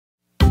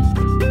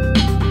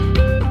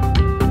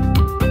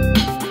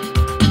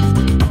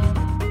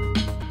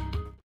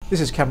This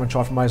is Cameron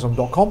Chai from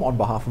Amazon.com on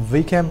behalf of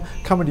VCAMM,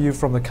 coming to you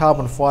from the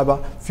Carbon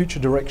Fibre Future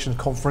Directions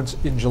Conference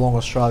in Geelong,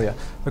 Australia.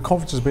 The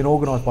conference has been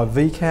organised by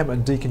VCAMM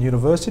and Deakin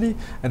University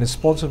and is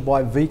sponsored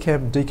by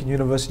VCAMM, Deakin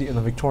University and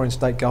the Victorian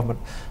State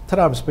Government.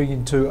 Today I'm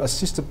speaking to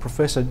Assistant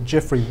Professor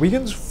Jeffrey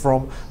Wiggins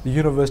from the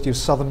University of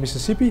Southern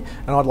Mississippi,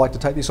 and I'd like to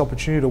take this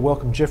opportunity to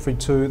welcome Jeffrey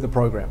to the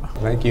program.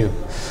 Thank you.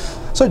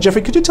 So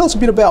Jeffrey, could you tell us a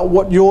bit about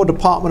what your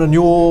department and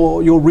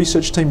your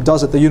research team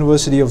does at the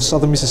University of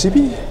Southern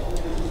Mississippi?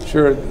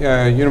 Sure.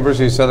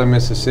 University of Southern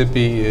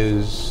Mississippi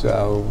is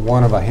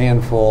one of a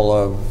handful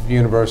of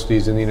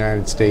universities in the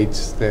United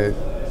States that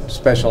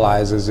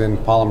specializes in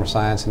polymer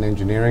science and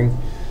engineering.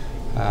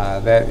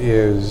 That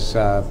is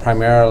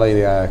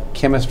primarily a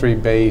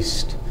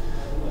chemistry-based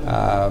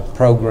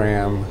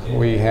program.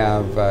 We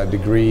have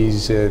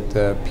degrees at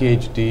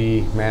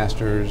PhD,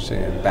 master's,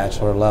 and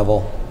bachelor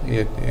level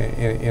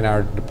in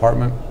our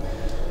department.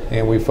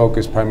 And we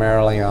focus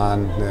primarily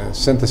on the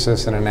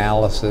synthesis and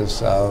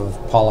analysis of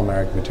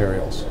polymeric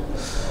materials.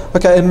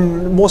 Okay,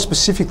 and more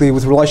specifically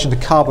with relation to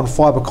carbon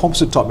fibre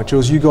composite type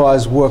materials, you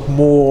guys work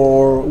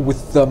more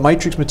with the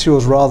matrix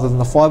materials rather than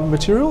the fibre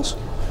materials?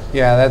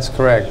 Yeah, that's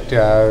correct.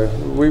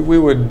 We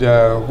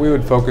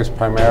would focus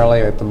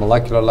primarily at the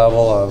molecular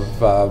level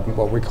of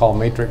what we call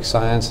matrix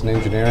science and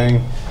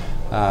engineering,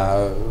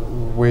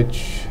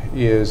 which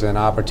is an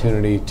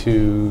opportunity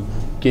to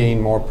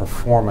gain more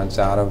performance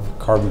out of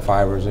carbon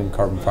fibers and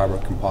carbon fiber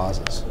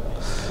composites.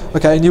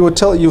 Okay, and you were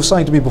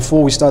saying to me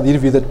before we started the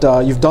interview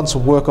that you've done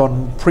some work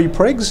on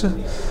prepregs.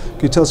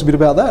 Could you tell us a bit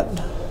about that?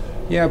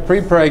 Yeah,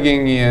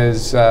 prepregging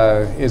is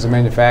a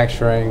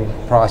manufacturing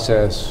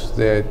process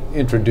that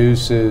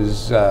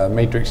introduces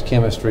matrix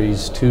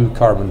chemistries to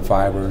carbon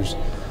fibers.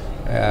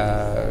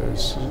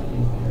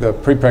 The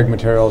prepreg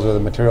materials are the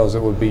materials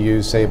that would be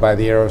used, say, by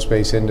the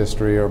aerospace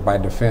industry or by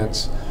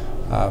defense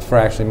for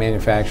actually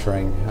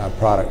manufacturing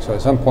products. So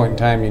at some point in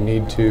time you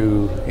need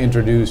to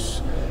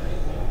introduce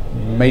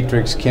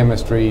matrix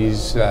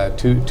chemistries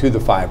to the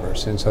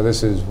fibers, and so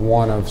this is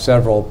one of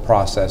several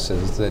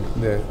processes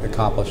that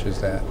accomplishes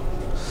that.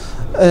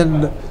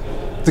 And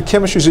the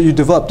chemistries that you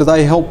develop, do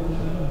they help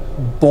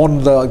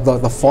bond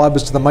the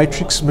fibers to the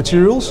matrix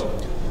materials?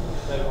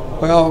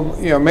 Well,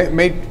 you know,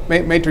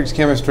 matrix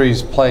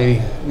chemistries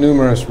play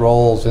numerous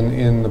roles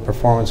in the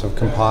performance of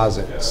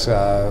composites.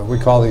 We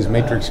call these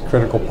matrix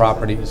critical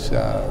properties.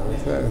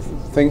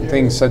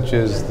 Things such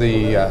as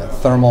the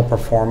thermal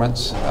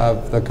performance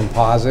of the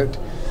composite,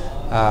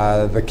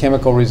 the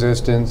chemical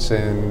resistance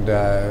and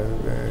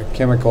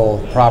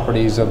chemical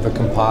properties of the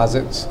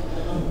composites,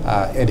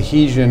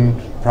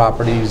 adhesion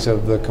properties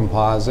of the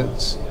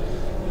composites,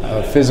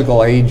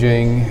 physical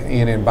aging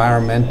and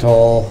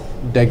environmental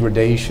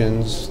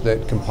degradations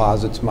that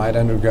composites might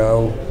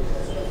undergo,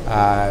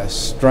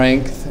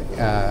 strength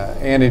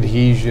and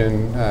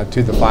adhesion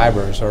to the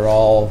fibers are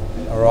all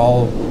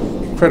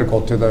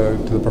critical to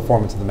the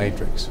performance of the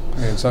matrix.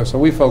 And so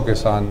we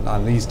focus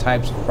on these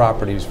types of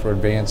properties for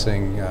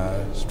advancing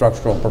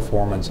structural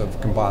performance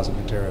of composite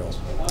materials.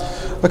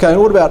 Okay,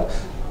 and what about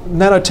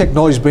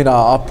nanotechnology? Has been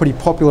a pretty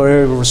popular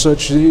area of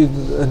research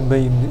and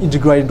been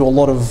integrated into a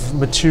lot of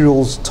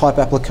materials type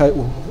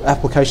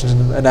applications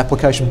and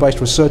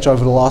application-based research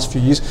over the last few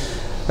years.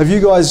 Have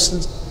you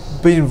guys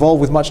been involved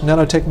with much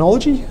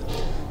nanotechnology?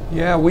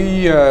 Yeah,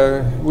 we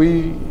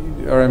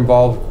are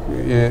involved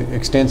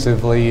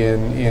extensively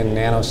in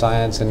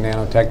nanoscience and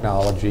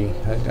nanotechnology.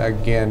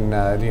 Again,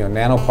 you know,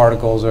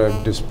 nanoparticles are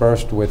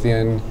dispersed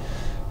within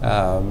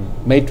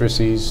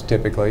matrices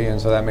typically, and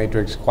so that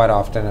matrix quite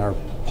often are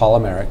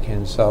polymeric,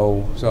 and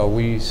so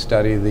we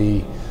study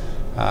the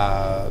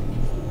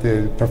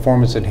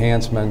performance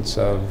enhancements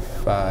of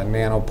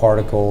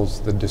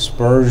nanoparticles, the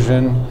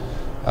dispersion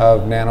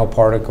of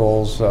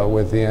nanoparticles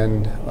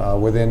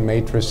within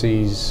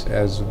matrices,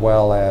 as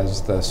well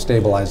as the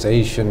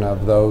stabilization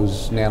of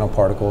those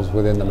nanoparticles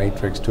within the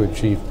matrix to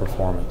achieve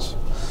performance.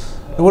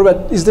 And what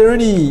about, is there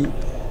any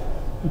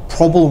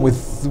problem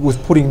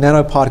with putting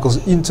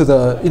nanoparticles into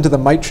the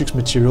matrix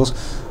materials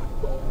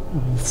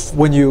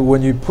when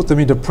you put them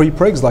into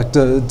prepregs? Like,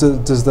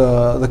 does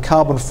the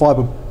carbon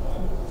fibre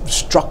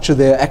structure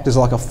there act as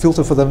like a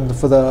filter for the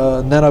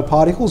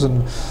nanoparticles,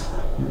 and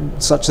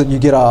such that you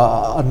get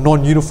a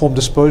non-uniform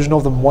dispersion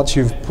of them once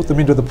you've put them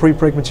into the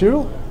prepreg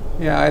material?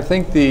 Yeah, I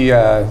think you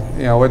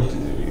know,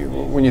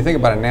 when you think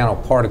about a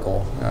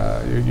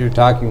nanoparticle, you're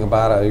talking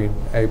about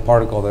a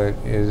particle that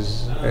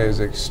is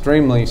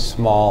extremely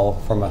small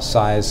from a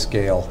size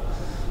scale.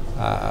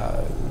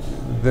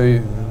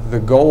 The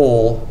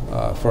goal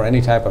for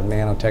any type of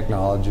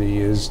nanotechnology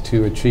is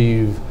to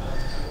achieve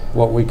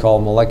what we call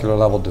molecular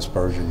level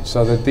dispersion,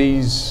 so that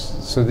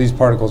these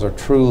particles are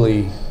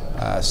truly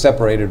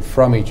separated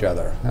from each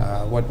other.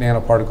 What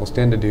nanoparticles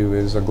tend to do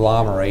is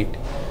agglomerate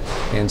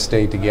and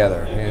stay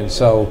together, and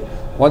so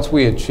once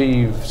we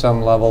achieve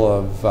some level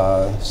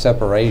of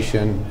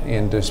separation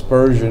and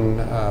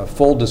dispersion,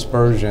 full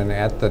dispersion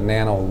at the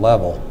nano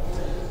level,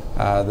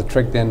 The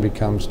trick then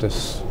becomes to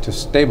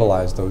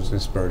stabilize those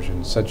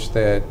dispersions such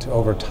that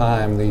over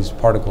time these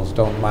particles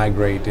don't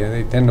migrate and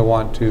they tend to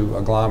want to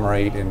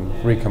agglomerate and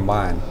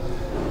recombine.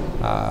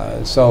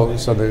 So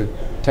the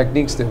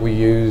techniques that we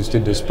use to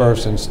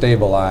disperse and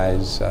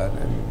stabilize,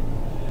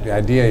 the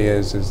idea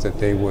is that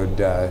they would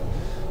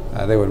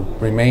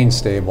remain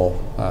stable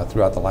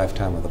throughout the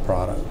lifetime of the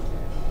product.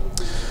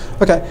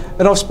 Okay,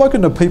 and I've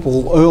spoken to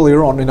people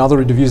earlier on in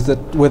other interviews that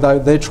where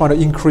they're trying to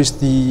increase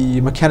the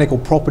mechanical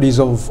properties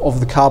of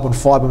the carbon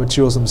fibre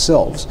materials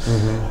themselves.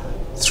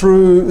 Mm-hmm.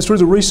 Through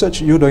the research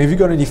that you're doing, have you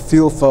got any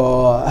feel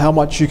for how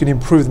much you can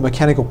improve the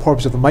mechanical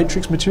properties of the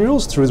matrix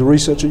materials through the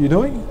research that you're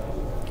doing?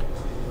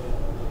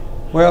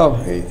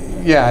 Well,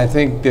 yeah, I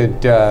think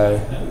that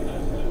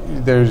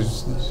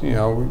there's,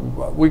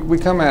 we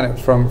come at it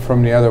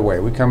from the other way.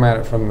 We come at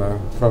it from the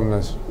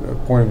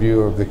point of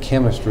view of the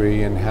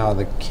chemistry and how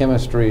the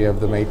chemistry of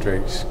the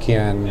matrix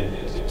can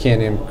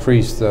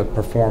increase the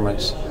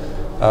performance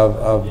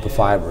of the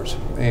fibers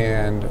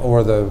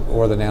or the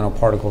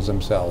nanoparticles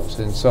themselves.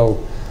 And so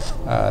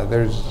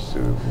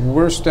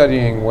we're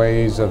studying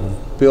ways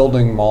of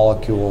building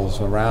molecules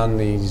around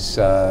these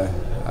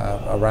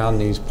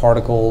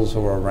particles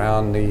or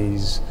around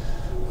these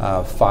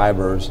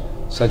fibers,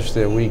 such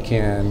that we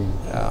can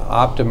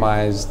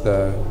optimize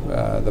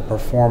the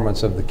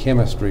performance of the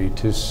chemistry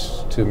to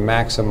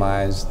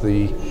maximize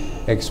the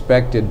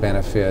expected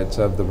benefits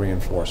of the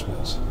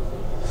reinforcements.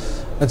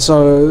 And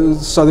so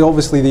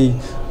obviously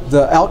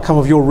the outcome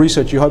of your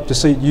research, you hope to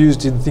see it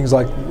used in things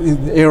like in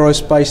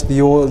aerospace,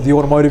 the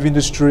automotive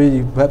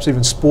industry, perhaps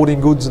even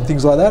sporting goods and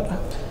things like that?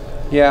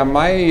 Yeah,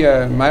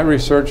 my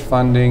research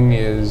funding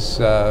is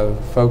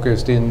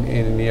focused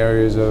in the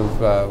areas of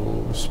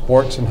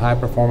sports and high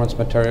performance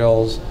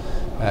materials,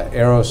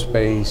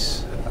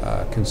 aerospace,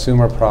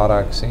 consumer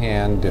products,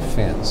 and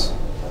defense.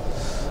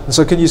 And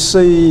so can you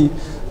see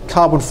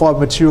carbon fibre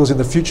materials in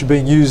the future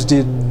being used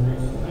in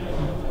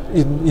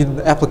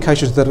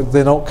applications that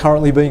they're not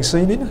currently being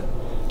seen in?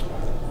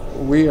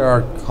 We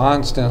are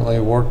constantly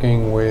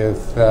working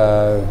with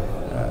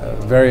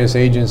various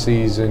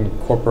agencies and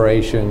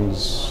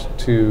corporations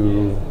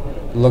to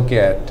look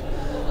at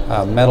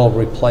metal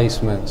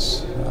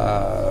replacements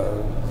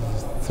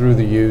through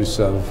the use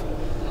of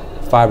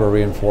fiber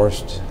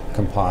reinforced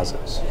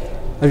composites.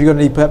 Have you got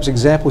any perhaps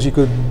examples you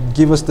could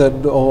give us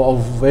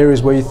of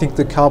areas where you think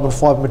the carbon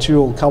fibre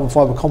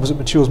composite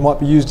materials might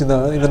be used in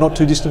the not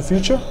too distant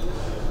future?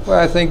 Well,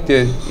 I think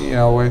that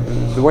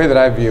the way that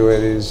I view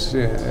it is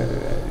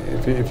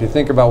if you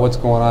think about what's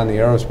going on in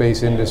the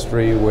aerospace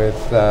industry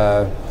with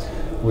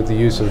the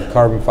use of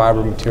carbon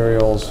fiber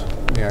materials,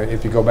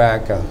 if you go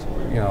back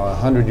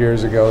 100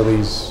 years ago,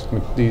 these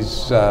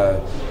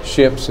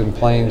ships and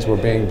planes were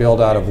being built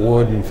out of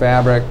wood and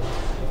fabric.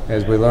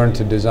 As we learned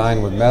to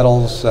design with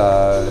metals,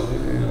 there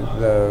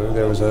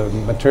was a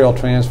material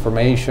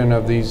transformation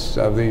of these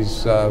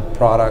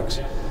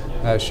products,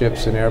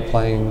 ships and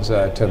airplanes,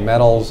 to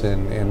metals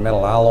and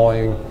metal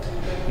alloying.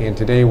 And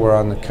today we're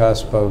on the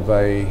cusp of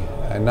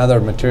another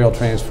material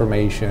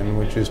transformation,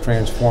 which is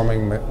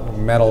transforming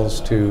metals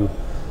to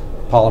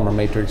polymer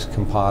matrix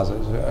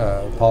composites,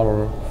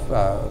 polymer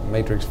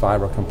matrix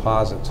fiber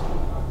composites.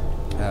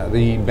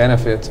 The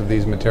benefits of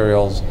these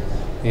materials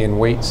in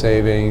weight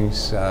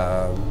savings,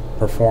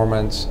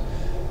 performance,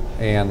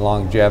 and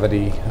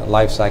longevity,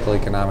 life cycle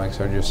economics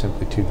are just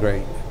simply too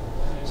great.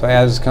 So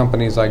as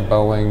companies like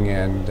Boeing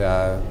and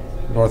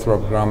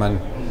Northrop Grumman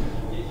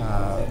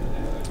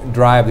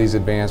drive these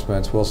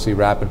advancements, we'll see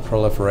rapid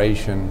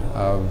proliferation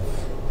of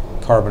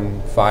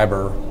carbon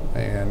fiber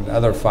and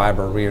other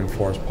fiber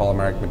reinforced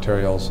polymeric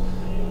materials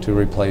to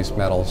replace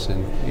metals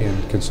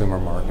in consumer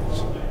markets.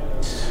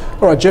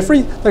 All right,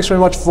 Jeffrey, thanks very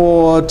much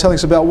for telling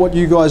us about what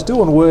you guys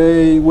do and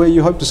where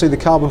you hope to see the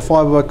carbon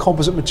fibre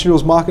composite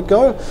materials market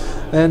go.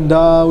 And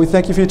we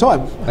thank you for your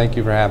time. Thank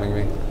you for having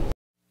me.